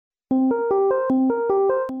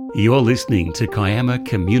You're listening to Kiama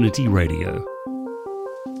Community Radio.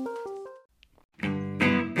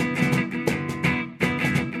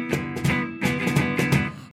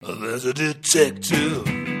 There's a detective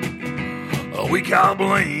we call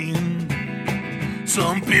Blaine.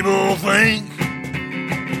 Some people think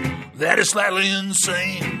that is slightly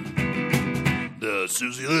insane. The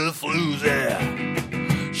Susie the Flu's there.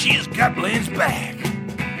 She's got Blaine's back.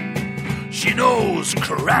 She knows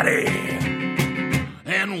karate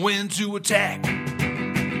and when to attack.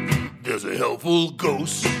 There's a helpful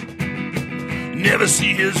ghost. Never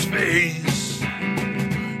see his face.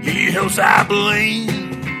 He helps out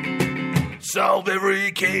Blaine solve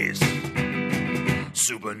every case.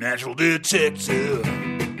 Supernatural detective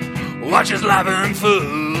watches life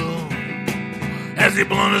unfold as he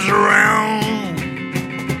blunders around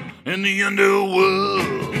in the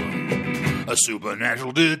underworld. A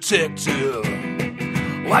supernatural detective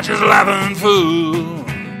watches life unfold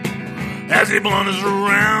as he blunders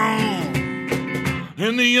around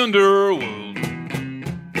in the underworld.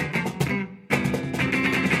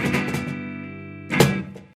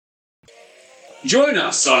 Join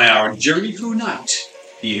us on our journey through night.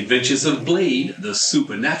 The Adventures of Blaine, the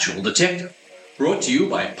Supernatural Detective. Brought to you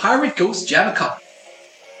by Pirate Ghost Jamaicca.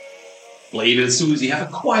 Blaine and Susie have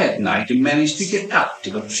a quiet night and manage to get out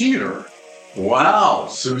to the theater. Wow,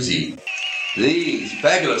 Susie. These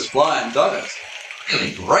fabulous flying Doggetts.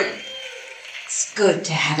 Really great. It's good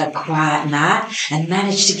to have a quiet night and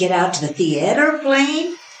manage to get out to the theater,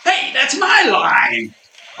 Blaine. Hey, that's my line!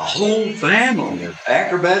 A whole family of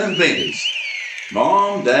acrobat inventors.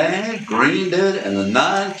 Mom, Dad, Granddad, and the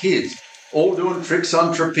 9 kids, all doing tricks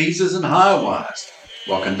on trapezes and high wires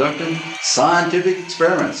while conducting scientific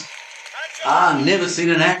experiments. I've never seen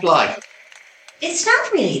an act like it. It's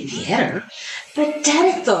not really a theater, but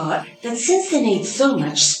Daddy thought that since they need so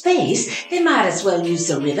much space, they might as well use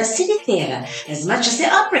the River City Theater as much as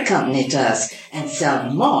the opera company does and sell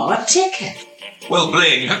more tickets. Well,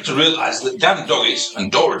 Blaine, you have to realise that Dan Doggett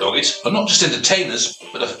and Dora Doggett are not just entertainers,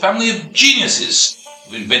 but a family of geniuses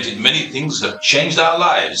who've invented many things that have changed our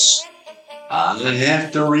lives. I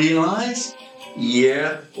have to realise?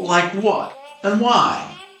 Yeah, like what? And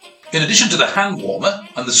why? In addition to the hand warmer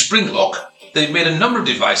and the spring lock, they've made a number of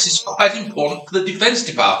devices quite important for the Defence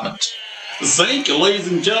Department. Thank you,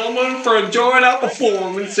 ladies and gentlemen, for enjoying our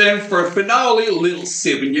performance, and for a finale, little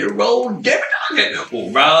 7-year-old Debbie Doggett will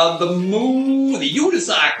ride the the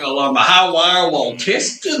unicycle on the high wire while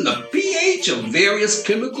testing the pH of various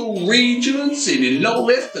chemical reagents in no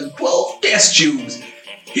less than 12 test tubes.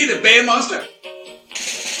 Hit it, Bandmaster.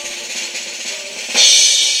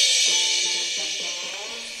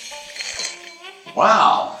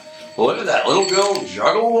 Wow, look at that little girl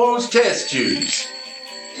juggle those test tubes.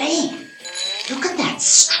 Blaine, look at that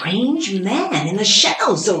strange man in the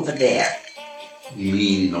shadows over there. You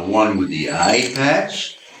mean the one with the eye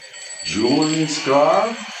patch, jewelry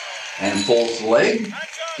scarf, and false leg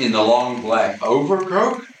in the long black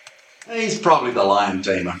overcoat? He's probably the lion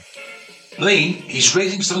tamer. Blaine, he's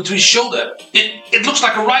raising something to his shoulder. It looks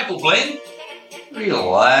like a rifle, Blaine.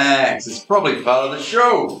 Relax, it's probably part of the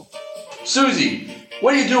show. Susie,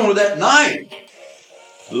 what are you doing with that knife?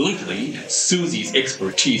 Luckily, Susie's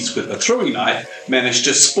expertise with a throwing knife managed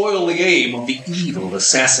to spoil the aim of the evil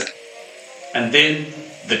assassin. And then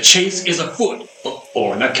the chase is afoot,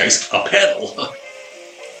 or in that case, a pedal.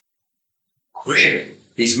 Quick,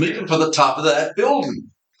 he's making for the top of that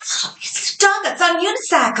building. It's Doggetts on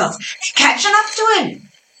unicycles. They're catching up to him.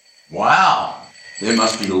 Wow, there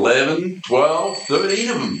must be 11, 12, 13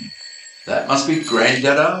 of them. That must be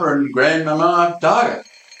Granddadda and Grandmama Doggett.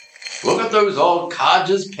 Look at those old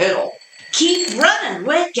codgers pedal. Keep running.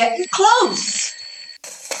 We're getting close.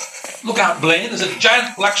 Look out, Blaine. There's a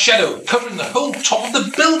giant black shadow covering the whole top of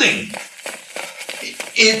the building.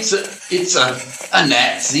 It's a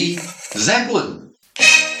Nazi Zeppelin.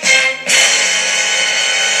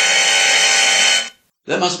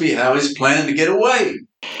 That must be how he's planning to get away.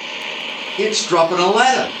 It's dropping a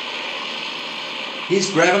ladder. He's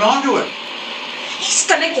grabbing onto it. He's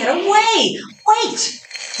gonna get away. Wait.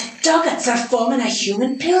 The Doggetts are forming a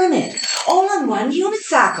human pyramid, all on one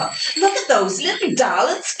unicycle. Look at those little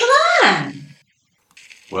darlings climb.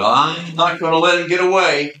 Well, I'm not going to let him get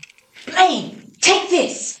away. Blaine, take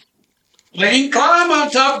this. Blaine, climb on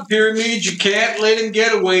top of the pyramid. You can't let him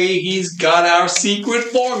get away. He's got our secret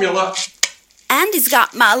formula. And he's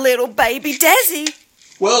got my little baby Desi.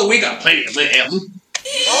 Well, we got plenty of them.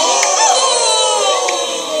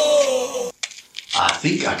 I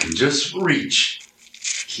think I can just reach.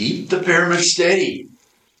 Keep the pyramid steady.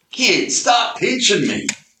 Kid, stop pinching me.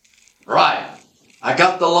 Right, I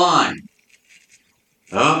got the line.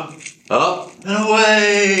 Up, up, and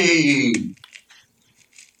away!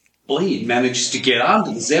 Blaine manages to get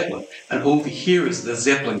onto the Zeppelin and overhears the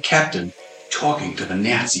Zeppelin captain talking to the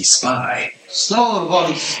Nazi spy.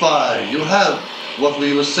 Someone spy, you have what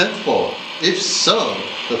we were sent for. If so,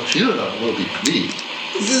 the Führer will be pleased.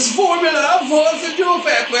 This formula for the new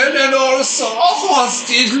Zeppelin and also a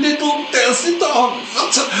hostage little Delcy dog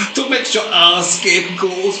to make sure our escape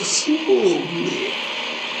goes smoothly.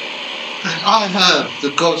 And I have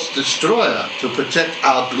the Ghost Destroyer to protect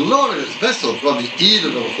our glorious vessel from the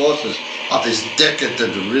evil forces of this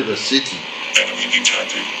decadent river city. Enemy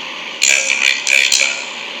detected. Gathering data.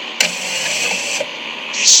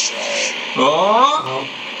 Destroy. Oh,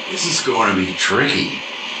 this is going to be tricky.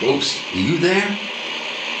 Ghost, are you there?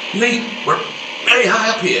 Blaine, we're very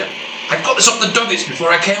high up here. I got this off the Doggetts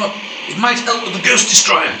before I came up. It might help with the Ghost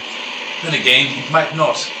Destroyer. Then again, it might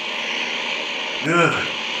not. Good.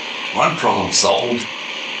 One problem solved.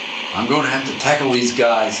 I'm going to have to tackle these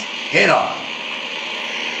guys head on.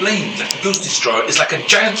 Blaine, the Ghost Destroyer is like a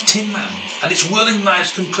giant tin man, and its whirling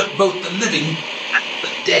knives can cut both the living and the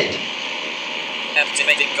dead.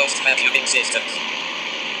 Activating Ghost vacuuming systems.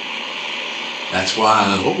 That's why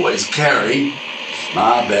I always carry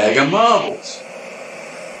my bag of marbles.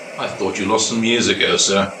 I thought you lost them years ago,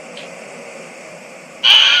 sir.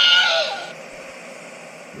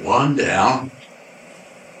 One down.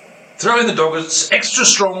 Throw in the Doggetts, extra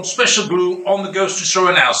strong special glue on the Ghost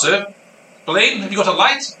Destroyer now, sir. Blaine, have you got a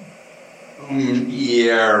light?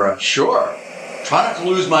 Yeah, sure. Try not to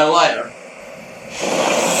lose my lighter.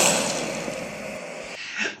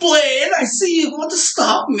 Blaine, I see you want to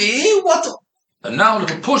stop me. What? And now a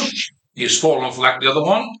little push. He's fallen off like the other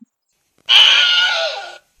one.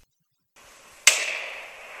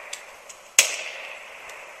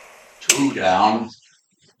 Two down.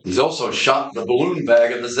 He's also shot the balloon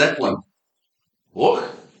bag of the Zeppelin. Look,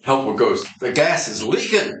 helper Ghost, the gas is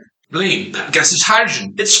leaking. Blaine, that gas is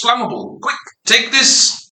hydrogen. It's flammable. Quick, take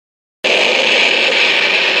this.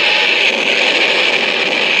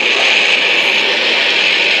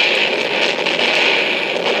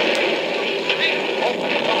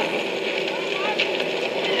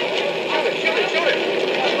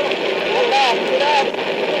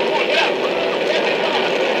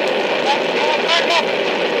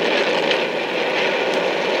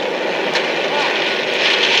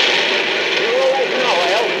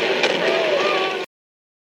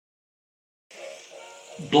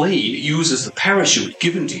 Blaine uses the parachute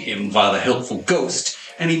given to him by the helpful Ghost,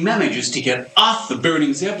 and he manages to get off the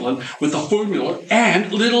burning Zeppelin with the formula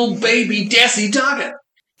and little baby Desi Doggett.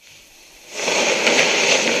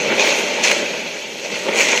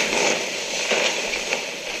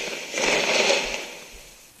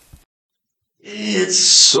 It's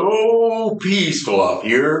so peaceful up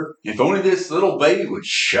here. If only this little baby would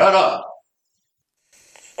shut up.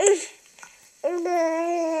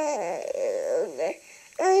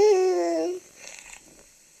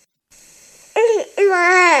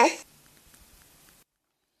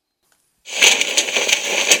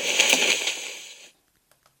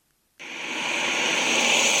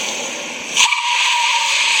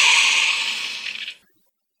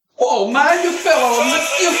 Oh man, you fell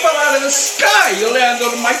out of the sky. You landed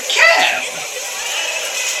on my cab.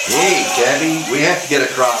 Hey, Gabby, we have to get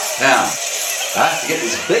across town. I have to get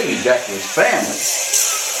this baby back to his family.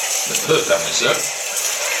 Her family, sir.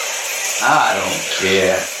 I don't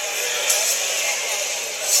care.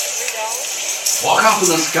 Walk up in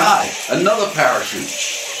the sky. Another parachute.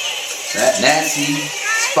 That Nazi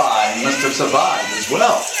spy must have survived as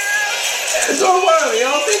well. Don't worry,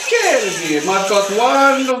 I'll take care of him. I've got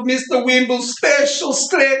one of Mr. Wimble's special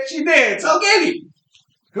stretchy nets. I'll get him.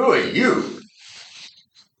 Who are you?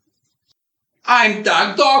 I'm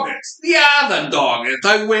Doug Doggetts, the other Doggett.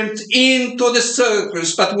 I went into the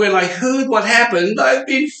circus, but when I heard what happened, I've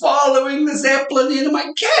been following the Zeppelin into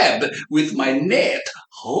my cab with my net,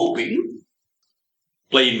 hoping.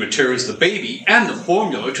 Blaine returns the baby and the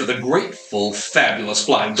formula to the grateful, fabulous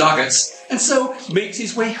flying Doggetts, and so makes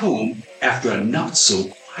his way home after a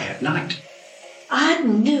not-so-quiet night. I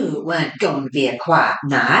knew it wasn't going to be a quiet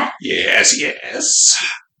night. Yes.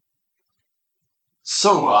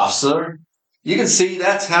 So, officer, you can see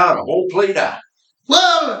that's how it all played out.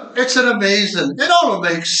 Well, it's an amazing. It all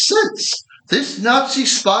makes sense. This Nazi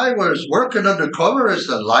spy was working undercover as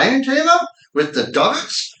the lion tamer with the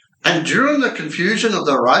Doggetts, and during the confusion of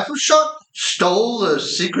the rifle shot, stole the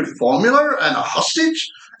secret formula and a hostage,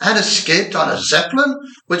 and escaped on a Zeppelin,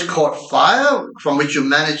 which caught fire, from which you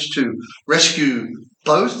managed to rescue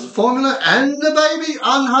both formula and the baby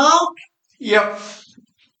unharmed? Yep.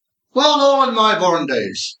 Well, all in my born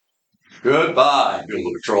days. Goodbye,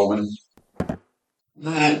 Builder Patrolman.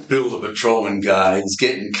 That Builder Patrolman guy is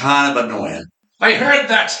getting kind of annoying. I heard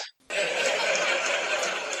that.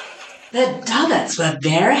 The Doggetts were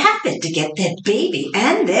very happy to get their baby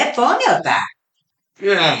and their formula back.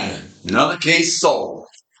 Yeah, another case solved.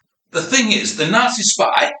 The thing is, the Nazi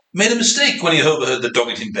spy made a mistake when he overheard the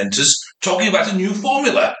Doggett inventors talking about a new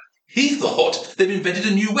formula. He thought they'd invented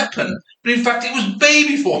a new weapon, but in fact it was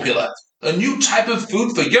baby formula, a new type of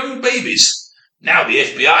food for young babies. Now the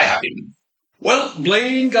FBI have him. Well,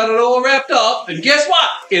 Blaine got it all wrapped up, and guess what?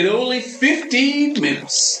 In only 15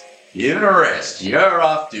 minutes. Give it a rest. You're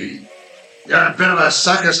off duty. You're a bit of a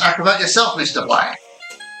circus acrobat yourself, Mr. Blaine.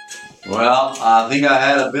 Well, I think I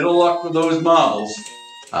had a bit of luck with those marbles.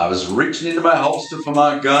 I was reaching into my holster for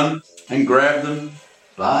my gun and grabbed them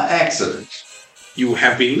by accident. You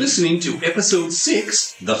have been listening to Episode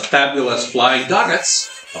 6, The Fabulous Flying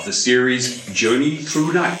Doggetts, of the series Journey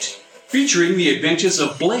Through Night, featuring the adventures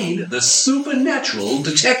of Blaine, the supernatural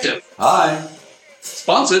detective. Hi.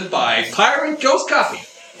 Sponsored by Pirate Ghost Coffee.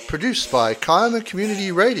 Produced by Kiama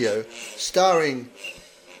Community Radio, starring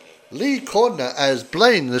Lee Cordner as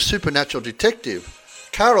Blaine the Supernatural Detective,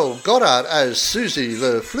 Carol Goddard as Susie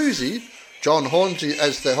the Floozy, John Hornsey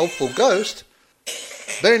as the Helpful Ghost,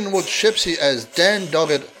 Ben Wood-Shepsey as Dan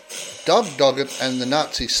Doggett, Doug Doggett and the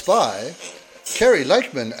Nazi Spy, Kerry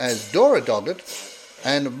Lakeman as Dora Doggett,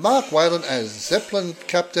 and Mark Whalan as Zeppelin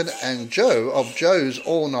Captain and Joe of Joe's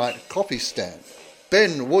All-Night Coffee Stand.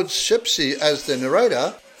 Ben Wood-Shepsey as the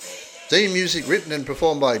narrator. Theme music written and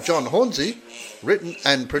performed by John Hornsey, written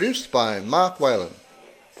and produced by Mark Whalan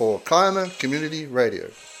for Kiama Community Radio.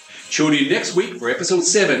 Tune in next week for Episode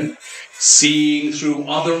 7, Seeing Through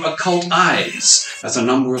Other Occult Eyes, as a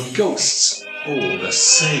number of ghosts hold a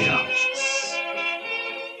seance.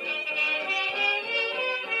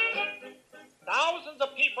 Thousands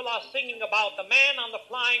of people are singing about the man on the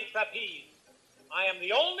flying trapeze. I am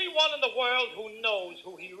the only one in the world who knows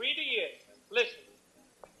who he really is. Listen.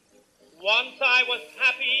 Once I was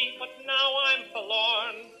happy, but now I'm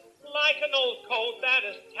forlorn, like an old coat that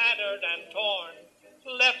is tattered and torn,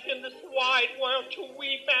 left in this wide world to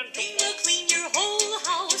weep and to We'll clean your whole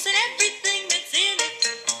house and everything that's in it.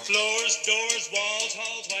 Floors, doors, walls,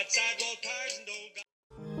 halls, white sidewalk cars, and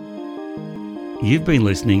old... You've been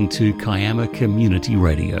listening to Kiama Community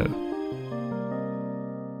Radio.